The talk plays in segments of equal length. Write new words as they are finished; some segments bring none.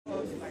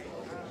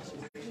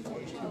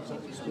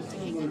This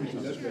ceremony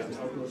is just an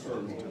outdoor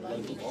ceremony.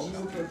 All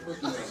military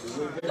personnel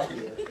will wear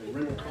headgear and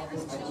render proper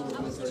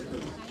outdoor military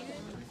service.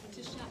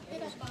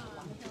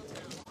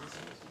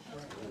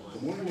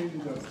 Good morning, ladies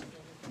and gentlemen.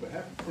 On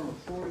behalf of Colonel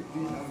Troy D.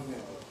 Alexander,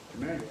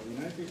 Commander of the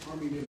United States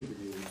Army NATO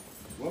Brigade,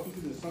 welcome to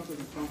the Assumption of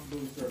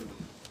Responsibility Ceremony.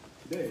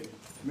 Today,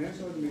 Command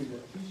Sergeant Major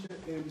Kisha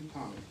M.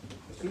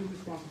 assumes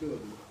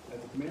responsibility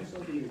as the Command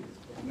Sergeant Major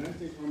of the United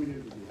States Army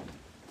NATO Brigade.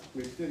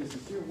 We extend a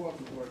sincere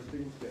welcome to our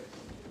distinguished guests.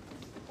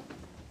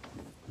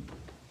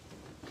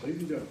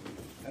 Ladies and gentlemen,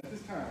 at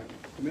this time,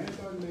 Command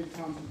Sergeant Major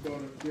Thomas's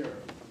daughter, Darr,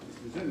 is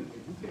presenting a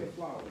bouquet of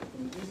flowers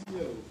from the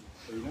NCOs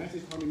of the United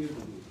States Army NATO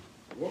Brigade,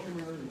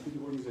 welcoming her into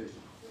the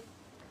organization.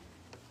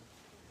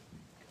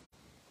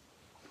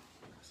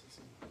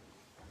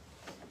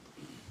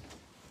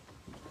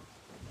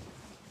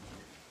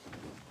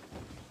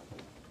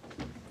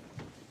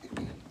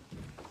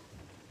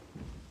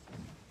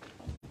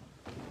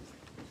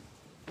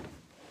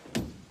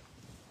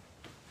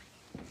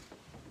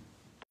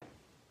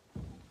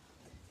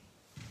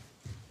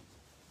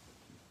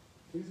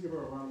 Please give her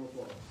a round of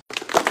applause.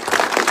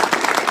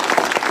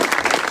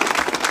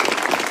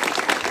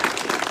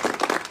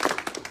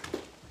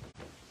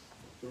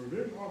 The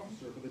revered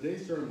officer for the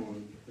day's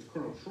ceremony is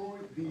Colonel Troy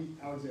D.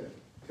 Alexander,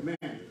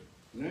 Commander,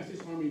 United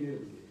States Army NATO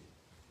Brigade.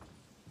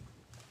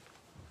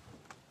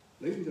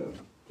 Ladies and gentlemen,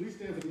 please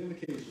stand for the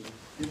invocation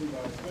given by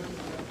a special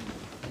announcement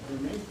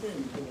and remain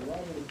standing for the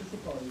arrival of the official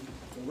party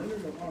and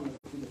rendering of honor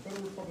to the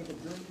Federal Republic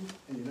of Germany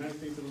and the United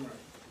States of America.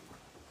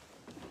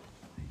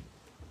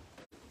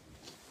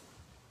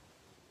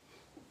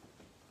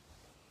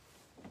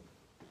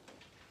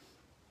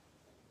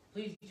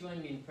 Please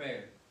join me in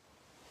prayer.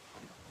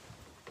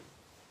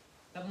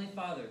 Heavenly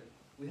Father,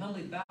 we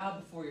humbly bow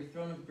before your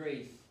throne of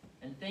grace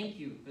and thank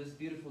you for this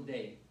beautiful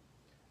day.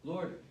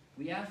 Lord,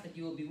 we ask that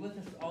you will be with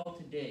us all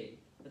today,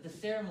 that the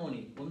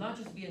ceremony will not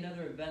just be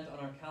another event on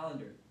our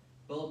calendar,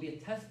 but will be a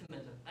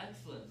testament of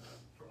excellence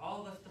for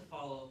all of us to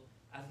follow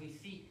as we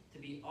seek to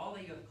be all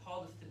that you have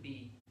called us to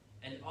be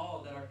and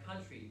all that our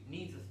country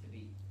needs us to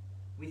be.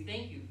 We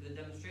thank you for the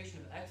demonstration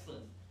of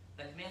excellence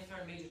that Command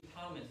Sergeant Major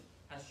Thomas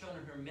has shown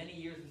in her many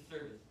years of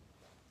service.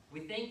 We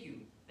thank you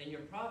that in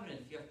your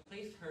providence you have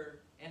placed her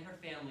and her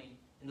family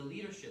in the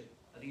leadership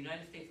of the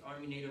United States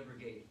Army NATO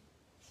Brigade.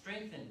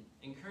 Strengthen,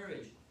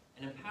 encourage,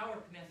 and empower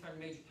Command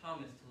Sergeant Major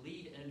Thomas to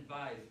lead and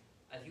advise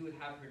as you would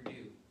have her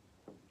do.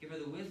 Give her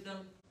the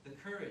wisdom, the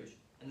courage,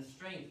 and the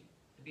strength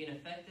to be an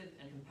effective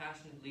and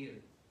compassionate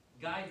leader.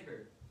 Guide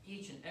her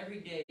each and every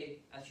day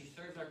as she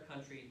serves our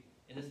country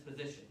in this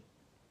position.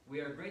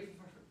 We are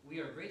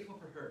grateful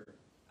for her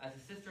as a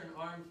sister in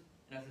arms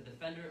and as a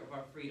defender of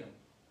our freedom.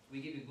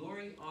 We give you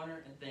glory,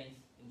 honor, and thanks.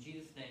 In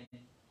Jesus' name,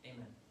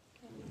 amen.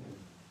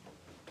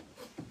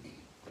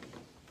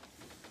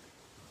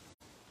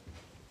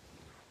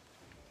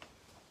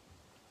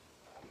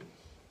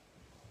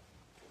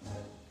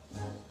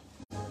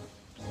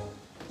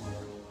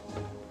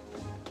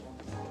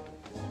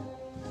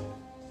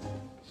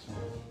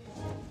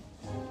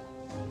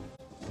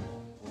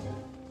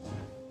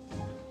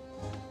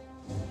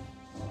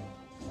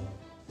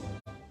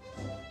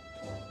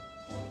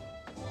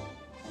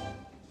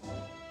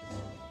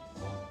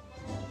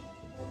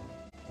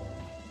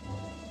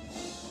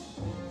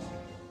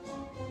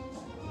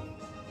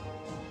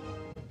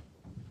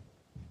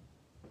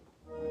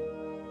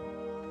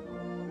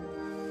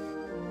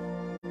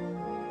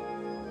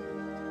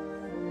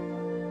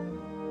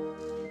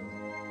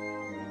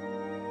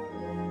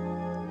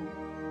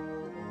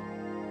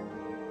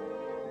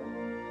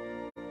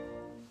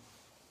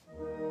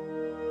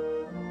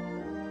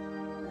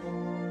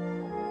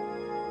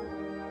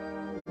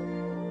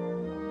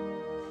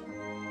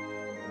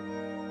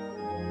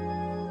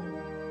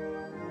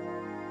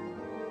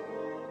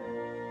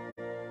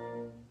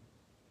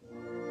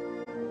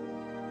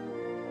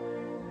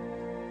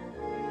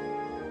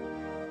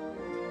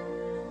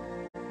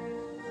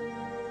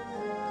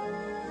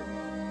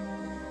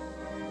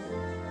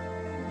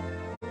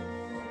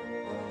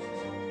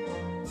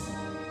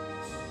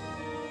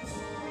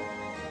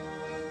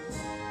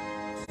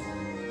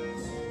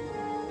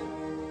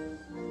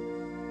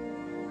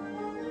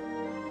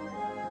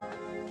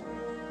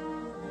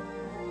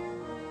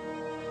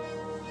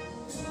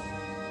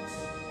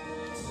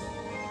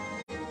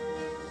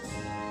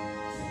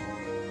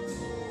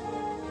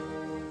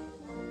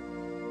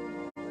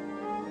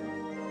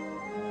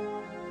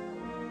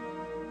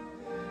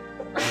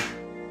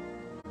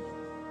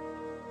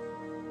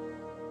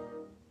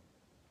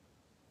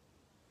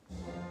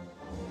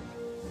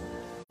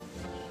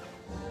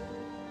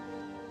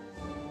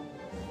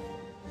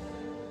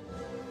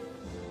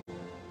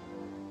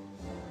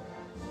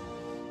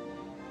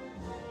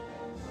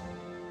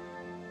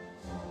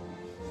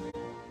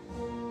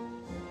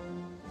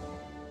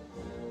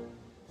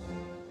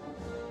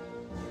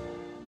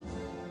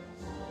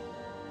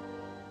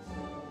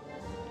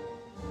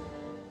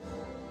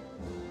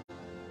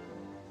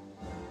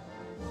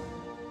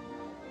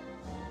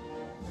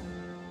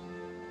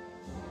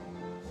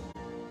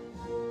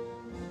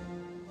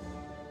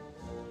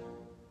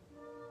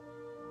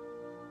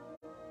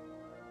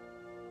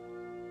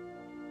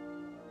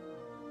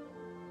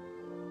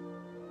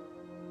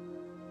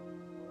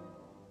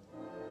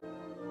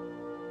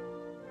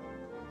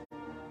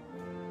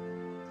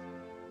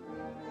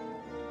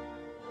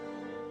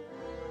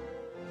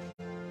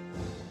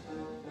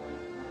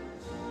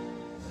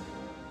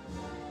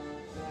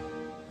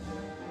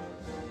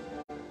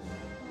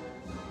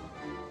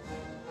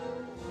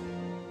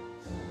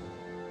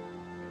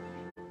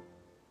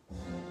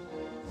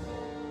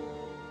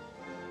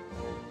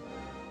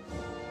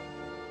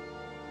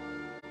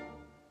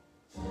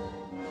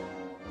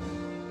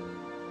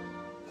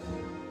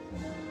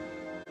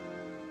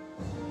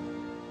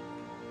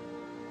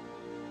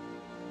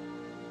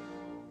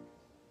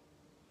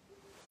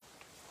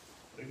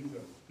 Ladies and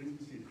gentlemen, please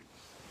be seated.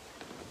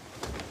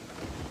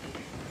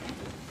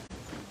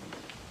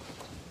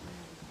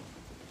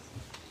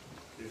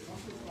 The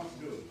assumption of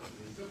responsibility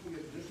is simply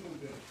a traditional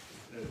event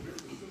that is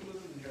rich with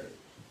symbolism and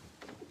heritage.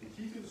 The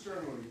key to the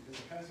ceremony is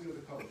the passing of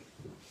the colors.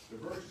 The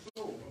very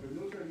soul of a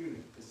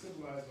military unit is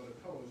symbolized by the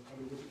colors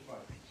under which it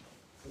fights.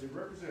 So they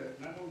represent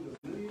not only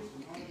the lineage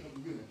and honor of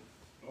the unit,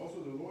 but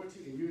also the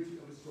loyalty and unity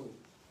of its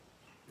soldiers.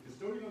 The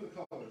custodian of the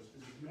colors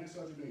is the Command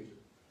Sergeant Major,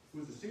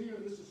 who is the senior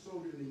enlisted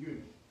soldier in the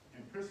unit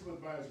and principal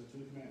advisor to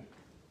the commander.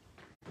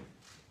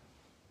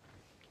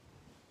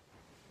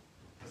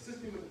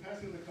 Assisting with the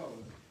passing of the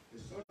colors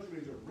is Sergeant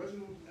Major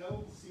Reginald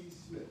L. C.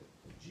 Smith,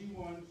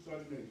 G1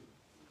 Sergeant Major.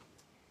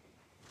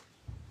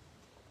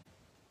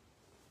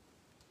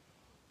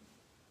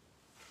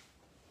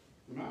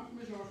 The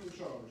non-commissioned officer in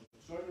charge,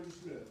 Sergeant Major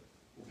Smith,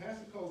 will pass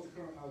the colors to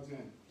Colonel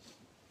Alexander.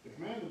 The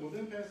commander will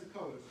then pass the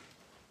colors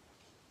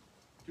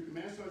to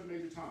Command Sergeant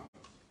Major Thomas,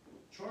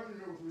 charging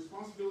her with the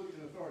responsibility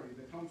and authority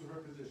that comes with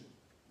her position.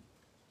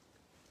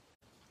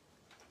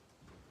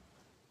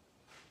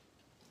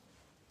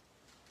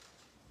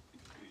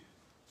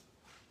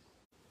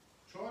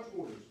 Charge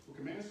orders for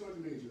Command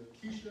Sergeant Major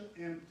Kisha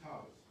M.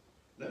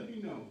 Let it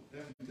be known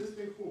that from this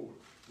day forward,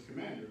 the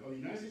commander of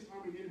the United States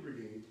Army NATO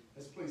Brigade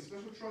has placed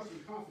special trust and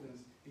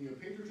confidence in your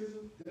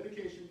patriotism,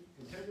 dedication,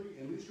 integrity,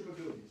 and leadership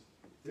abilities.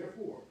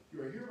 Therefore,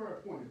 you are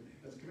hereby appointed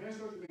as the Command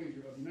Sergeant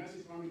Major of the United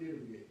States Army NATO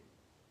Brigade.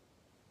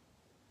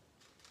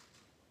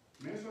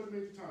 Command Sergeant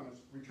Major Thomas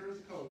returns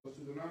the colors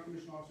to the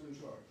non-commissioned officer in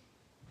charge.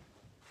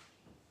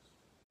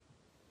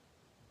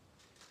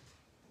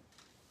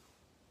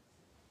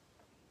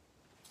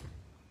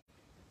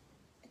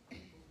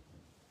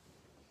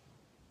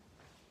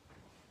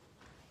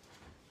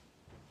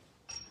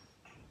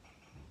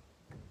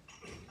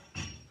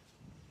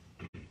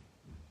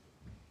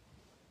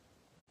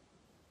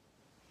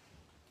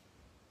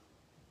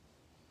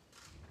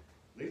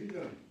 Ladies and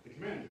gentlemen, the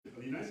commander of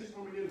the United States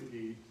Army NATO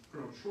Brigade,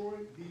 Colonel Troy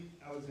B.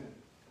 Alexander.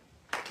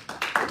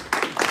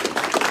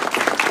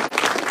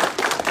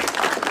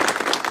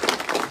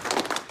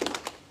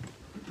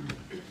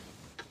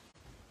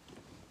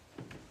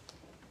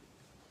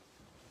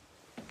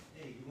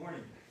 Hey, good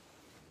morning.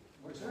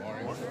 Good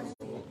morning.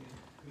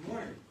 Good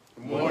morning.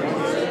 Good morning.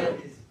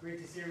 It's great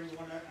to see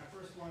everyone. I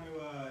first want to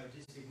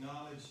just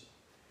acknowledge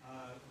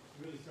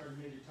really Sergeant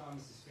Major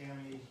Thomas's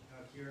family,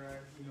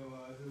 Kira,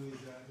 who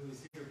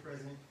is here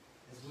present,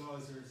 as well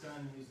as her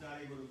son, who's not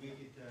able to make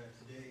it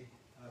today,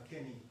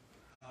 Kenny.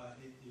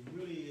 It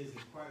really is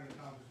quite an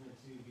accomplishment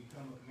to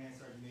become a Command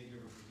Sergeant Major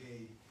of a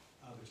brigade,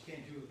 but you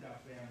can't do it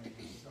without family.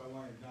 So I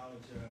want to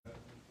acknowledge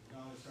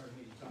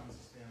Sergeant Major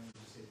Thomas's family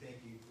and say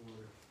thank you for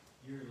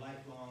your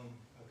lifelong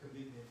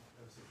commitment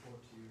of support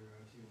to your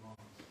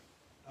mom.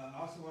 I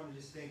also want to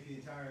just thank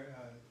the entire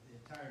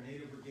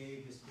NATO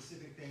Brigade. The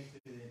specific thanks to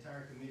the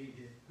entire committee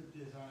that put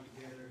this on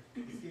together.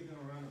 Let's give them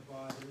a round of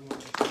applause.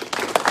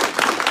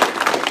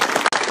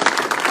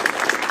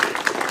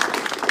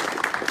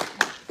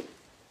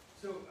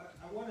 So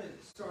I want to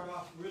start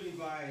off really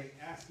by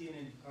asking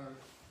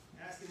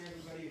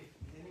everybody if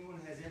anyone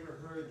has ever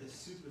heard the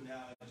soup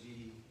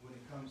analogy when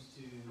it comes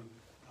to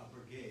a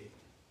brigade.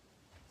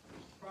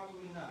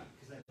 Probably not,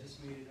 because I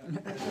just made it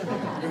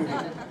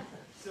up.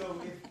 So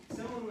if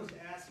someone was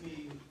to ask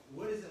me,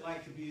 what is it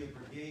like to be a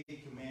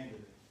brigade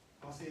commander?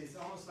 I'll say it's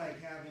almost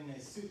like having a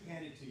soup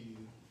handed to you,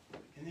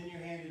 and then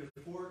you're handed a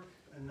fork,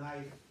 a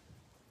knife,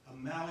 a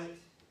mallet,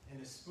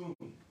 and a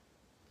spoon.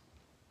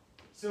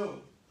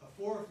 So a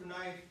fork, a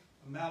knife,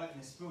 a mallet,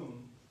 and a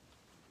spoon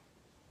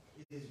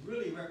is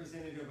really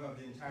representative of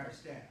the entire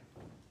staff,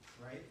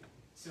 right?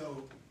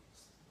 So,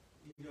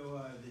 the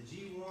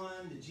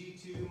G1, the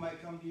G2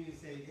 might come to you and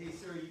say, hey,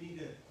 sir, you need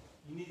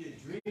to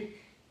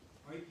drink,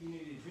 right? You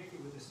need to drink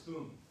it with a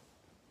spoon.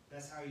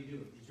 That's how you do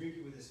it. You drink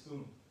it with a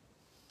spoon.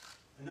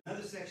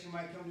 Another section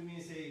might come to me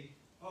and say,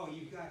 oh,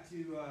 you've got to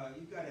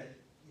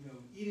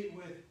eat it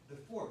with the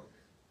fork.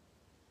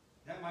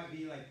 That might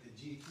be like the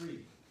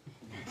G3.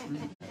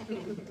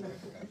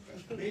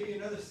 Maybe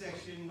another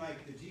section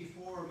like the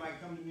G4 might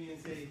come to me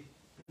and say,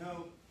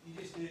 no, you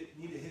just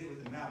need to hit it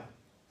with a mallet.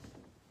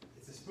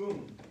 It's a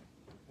spoon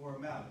or a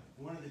mallet,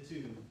 one of the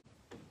two.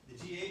 The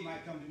G8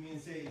 might come to me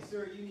and say,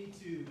 sir, you need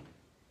to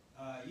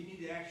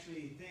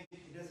actually think,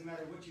 it doesn't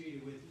matter what you eat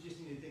it with, you just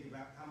need to think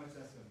about how much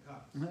that's going to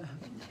cost.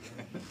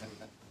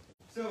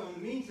 So in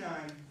the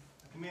meantime,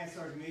 a Command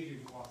Sergeant Major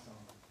walks on.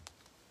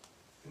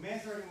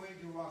 Command Sergeant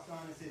Major walks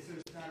on and says, so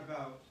it's not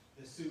about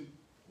the soup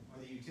or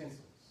the utensils.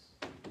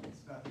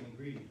 It's about the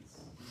ingredients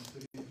you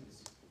put into the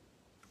soup.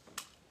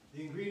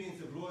 The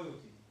ingredients of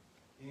loyalty,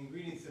 the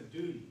ingredients of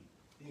duty,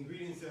 the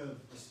ingredients of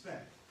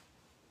respect,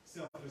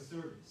 selfless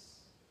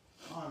service,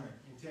 honor,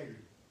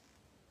 integrity,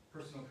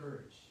 personal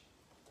courage.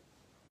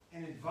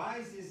 And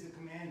advises the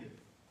commander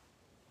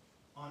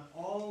on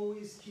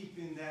always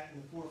keeping that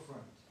in the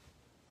forefront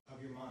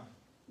of your mind.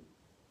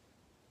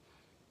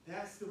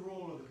 That's the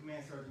role of the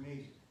Command Sergeant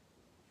Major.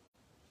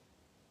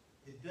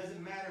 It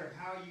doesn't matter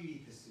how you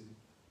eat the soup.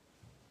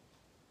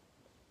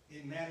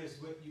 It matters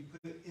what you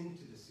put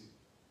into the soup.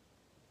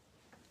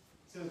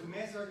 So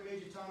Command Sergeant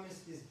Major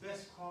Thomas is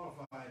best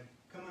qualified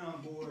coming on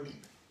board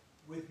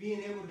with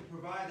being able to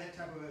provide that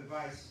type of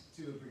advice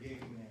to a brigade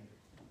commander.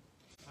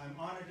 I'm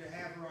honored to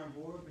have her on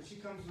board, but she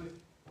comes with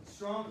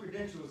strong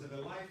credentials of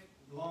a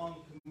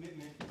lifelong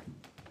commitment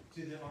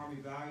to the Army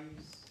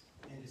values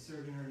and to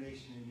serving her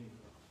nation in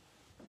uniform.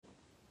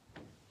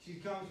 She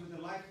comes with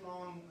a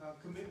lifelong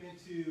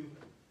commitment to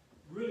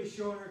really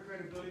showing her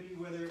credibility,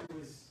 whether it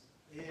was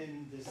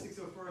in the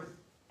 601st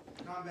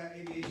Combat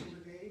Aviation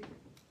Brigade,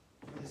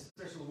 or the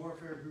Special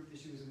Warfare Group that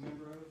she was a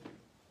member of,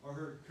 or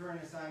her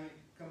current assignment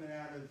coming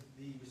out of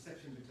the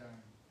Reception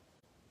Battalion.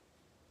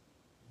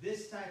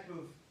 This type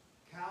of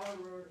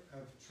caliber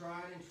of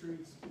tried and true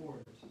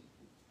support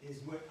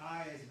is what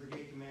I, as a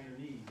brigade commander,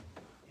 need.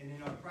 And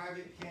in our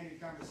private,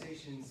 candid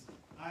conversations,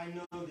 I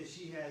know that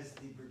she has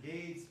the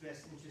brigade's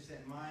best interest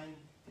at mind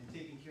and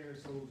taking care of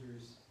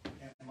soldiers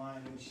at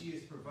mind when she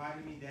is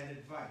providing me that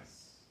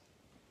advice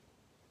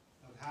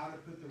of how to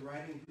put the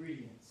right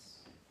ingredients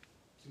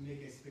to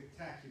make a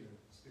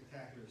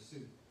spectacular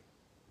soup.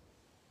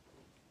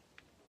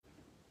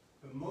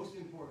 But most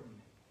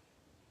importantly,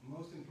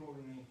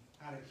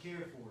 how to care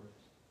for it,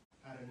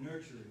 how to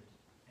nurture it,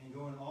 and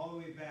going all the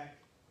way back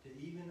to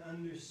even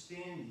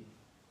understanding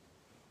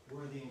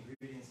where the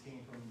ingredients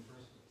came from in the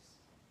first place.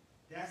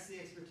 That's the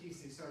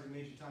expertise that Sergeant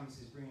Major Thomas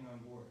is bringing on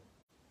board.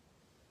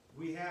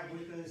 We have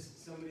with us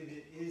somebody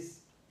that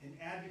is an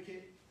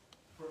advocate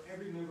for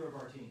every member of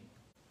our team.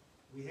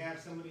 We have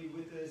somebody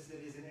with us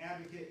that is an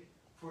advocate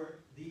for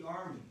the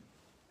Army.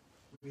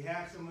 We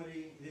have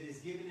somebody that is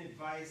giving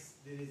advice,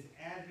 that is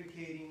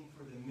advocating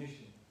for the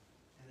mission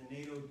and the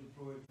NATO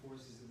deployed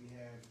forces that we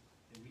have,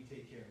 that we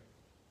take care of.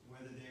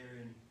 Whether they're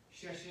in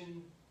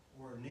Sheshan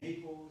or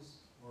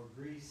Naples or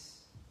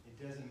Greece, it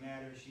doesn't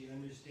matter. She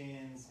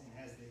understands and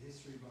has the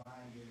history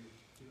behind her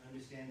to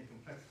understand the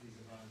complexities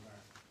of our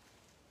environment.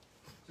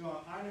 So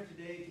I'm honored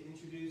today to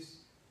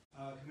introduce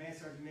Command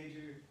Sergeant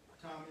Major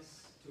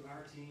Thomas to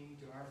our team,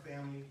 to our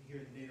family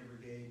here at the NATO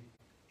Brigade,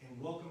 and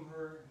welcome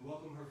her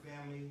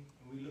family,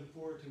 and we look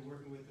forward to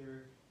working with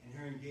her and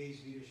her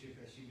engaged leadership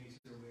as she makes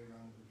her way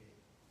around the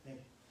brigade. Thank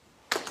you.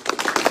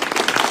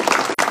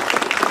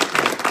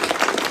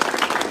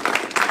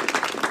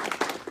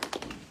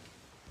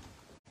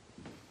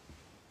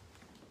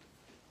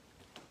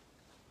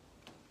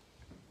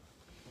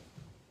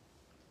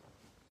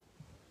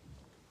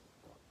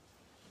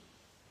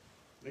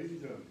 Ladies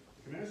and gentlemen,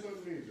 Command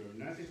Sergeant Major of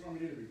United States Army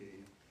NATO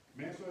Brigade,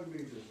 Command Sergeant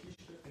Major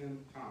Kisha M.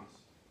 Thomas.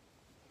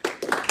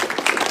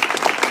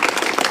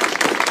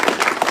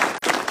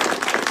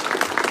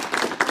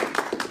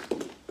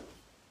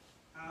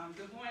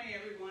 Good morning,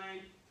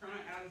 everyone.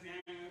 Colonel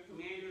Alexander,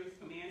 commanders,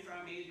 command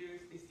sergeant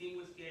majors,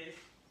 distinguished guests,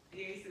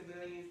 VA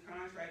civilians,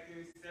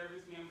 contractors,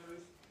 service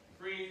members,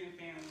 friends, and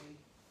family.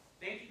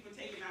 Thank you for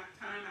taking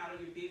time out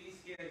of your busy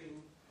schedule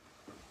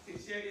to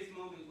share this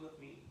moment with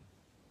me.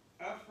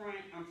 Up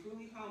front, I'm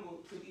truly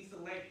humbled to be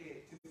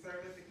selected to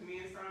serve as the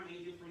command sergeant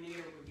major for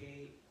NATO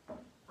Brigade.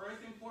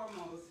 First and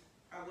foremost,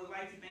 I would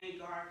like to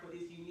thank God for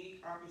this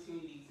unique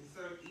opportunity to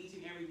serve each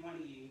and every one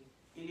of you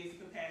in this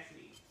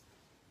capacity.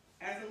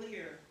 As a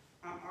leader,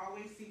 I'm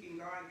always seeking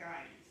God's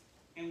guidance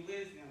and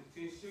wisdom to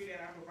ensure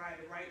that I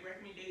provide the right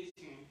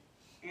recommendation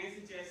and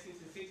suggestions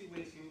to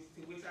situations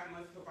to which I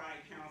must provide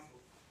counsel.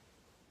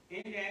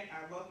 In that,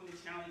 I welcome the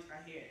challenge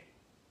ahead.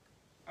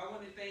 I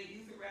want to thank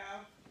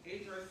Israel,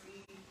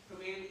 HRC,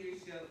 Command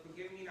Leadership for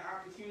giving me the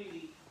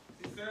opportunity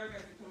to serve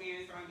as the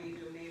Command Sergeant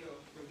Major of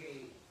NATO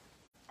Brigade.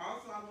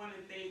 Also, I want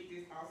to thank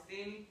the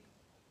outstanding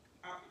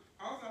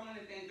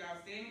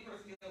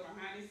personnel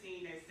behind the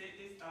scene that set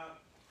this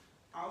up,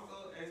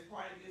 also as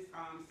part of this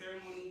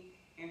ceremony,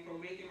 and for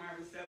making my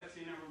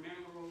reception a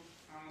memorable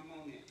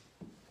moment.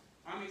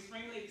 I'm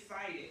extremely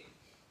excited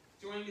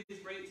joining this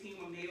great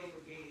team of NATO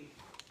Brigade.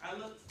 I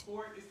look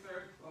forward to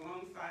serve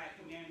alongside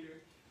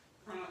Commander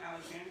Colonel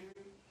Alexander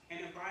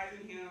and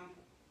advising him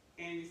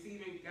and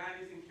receiving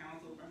guidance and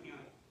counsel from him.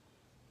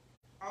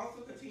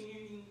 Also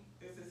continuing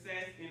the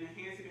success and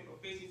enhancing the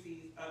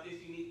proficiencies of this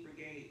unique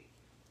brigade.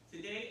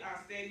 Today,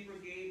 our steady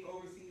brigade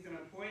oversees an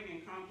important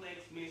and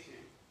complex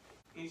mission,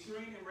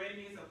 ensuring the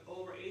readiness of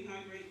over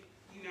 800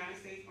 United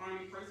States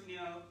Army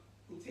personnel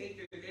who take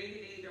their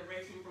day-to-day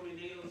direction from the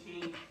NATO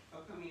chain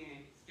of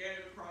command,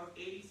 scattered across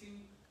 82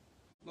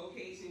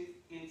 locations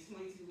in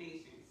 22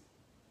 nations.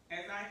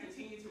 As I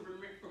continue to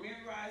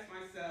familiarize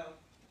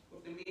myself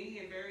with the many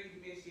and varied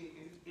missions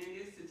in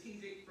this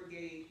strategic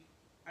brigade,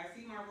 I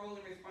see my role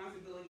and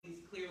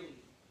responsibilities clearly.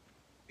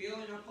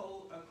 Build and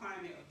uphold a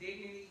climate of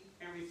dignity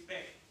and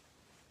respect,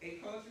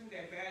 a culture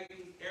that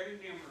values every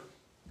member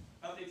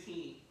of the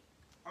team,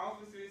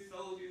 officers,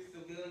 soldiers,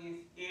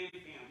 civilians, and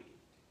family.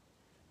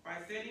 By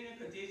setting the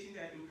conditions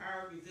that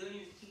empower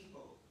resilient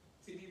people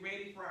to be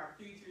ready for our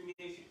future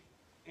mission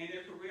and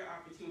their career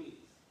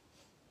opportunities.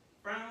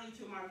 Finally,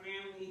 to my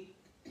family,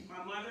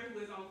 my mother who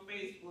is on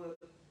Facebook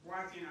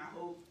watching, I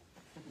hope,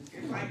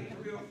 it's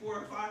like 3 or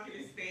 4 o'clock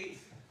in the States.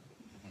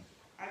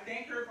 I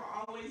thank her for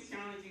always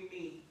challenging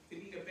me to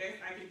be the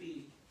best I can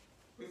be,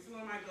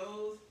 pursuing my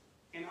goals,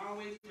 and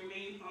always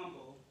remain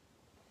humble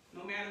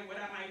no matter what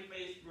I might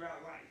face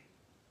throughout life.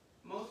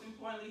 Most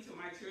importantly, to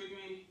my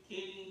children,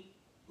 Kenny,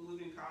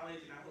 who's in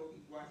college, and I hope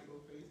he's watching on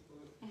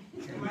Facebook,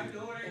 and my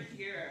daughter,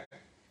 Kiera,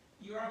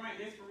 you are my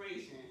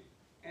inspiration,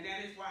 and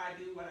that is why I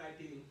do what I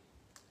do.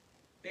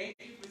 Thank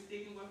you for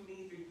sticking with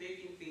me through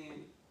thick and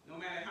thin, no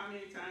matter how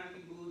many times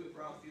we moved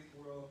across this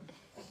world.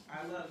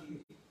 I love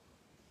you.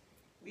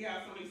 We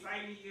have some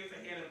exciting years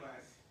ahead of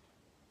us.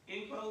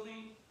 In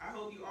closing, I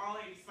hope you all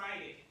are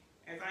excited,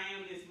 as I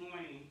am this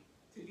morning,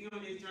 to be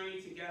on this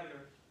journey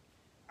together.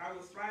 I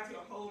will strive to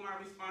uphold my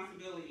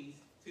responsibilities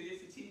to this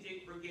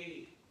strategic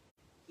brigade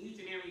each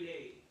and every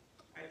day.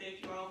 I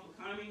thank you all for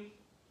coming.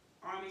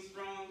 Army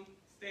strong,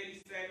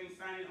 steady 7,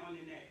 signing on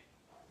the neck.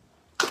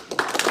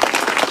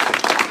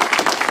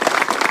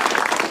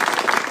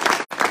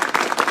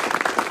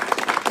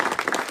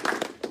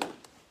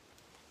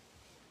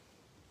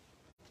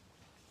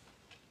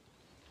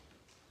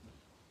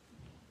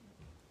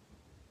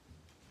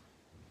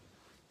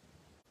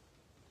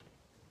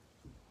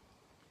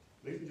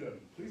 Ladies and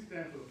gentlemen, please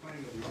stand for the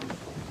playing of the Army.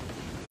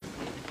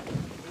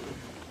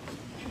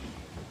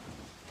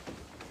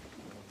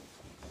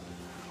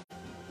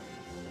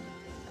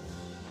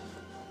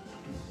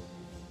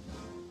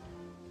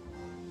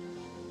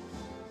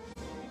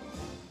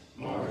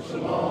 March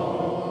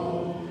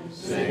along,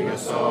 sing a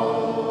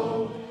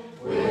song,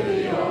 we're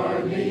the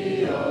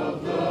army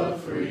of the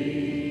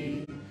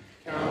free.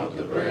 Count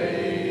the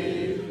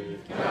brave,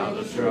 count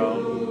the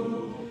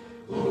true,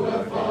 who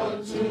have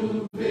fought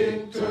to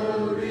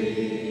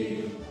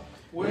victory.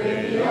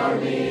 We're the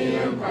army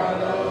and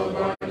proud of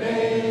our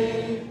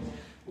name.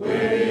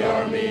 We're the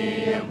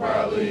army and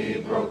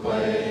proudly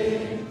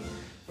proclaim.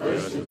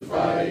 First to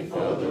fight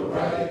for the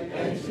right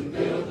and to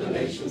build the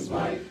nation's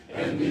might.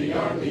 And the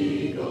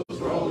army goes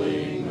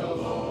rolling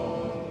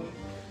along.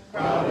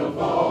 Proud of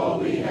all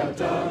we have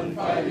done,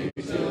 fighting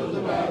till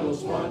the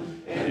battle's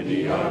won. And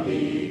the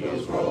army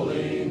goes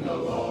rolling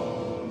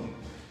along.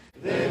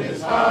 Then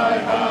it's hi,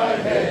 hi,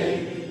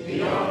 hey,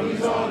 the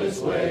army's on its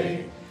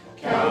way.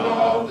 Count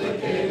off the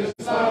cadence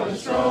loud and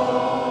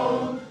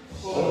strong.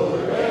 For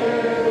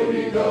wherever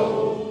we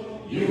go,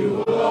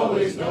 you will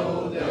always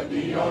know that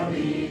the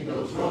army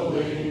goes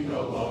rolling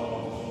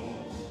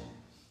along.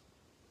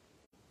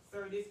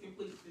 Sir, this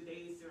completes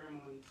today's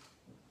ceremony.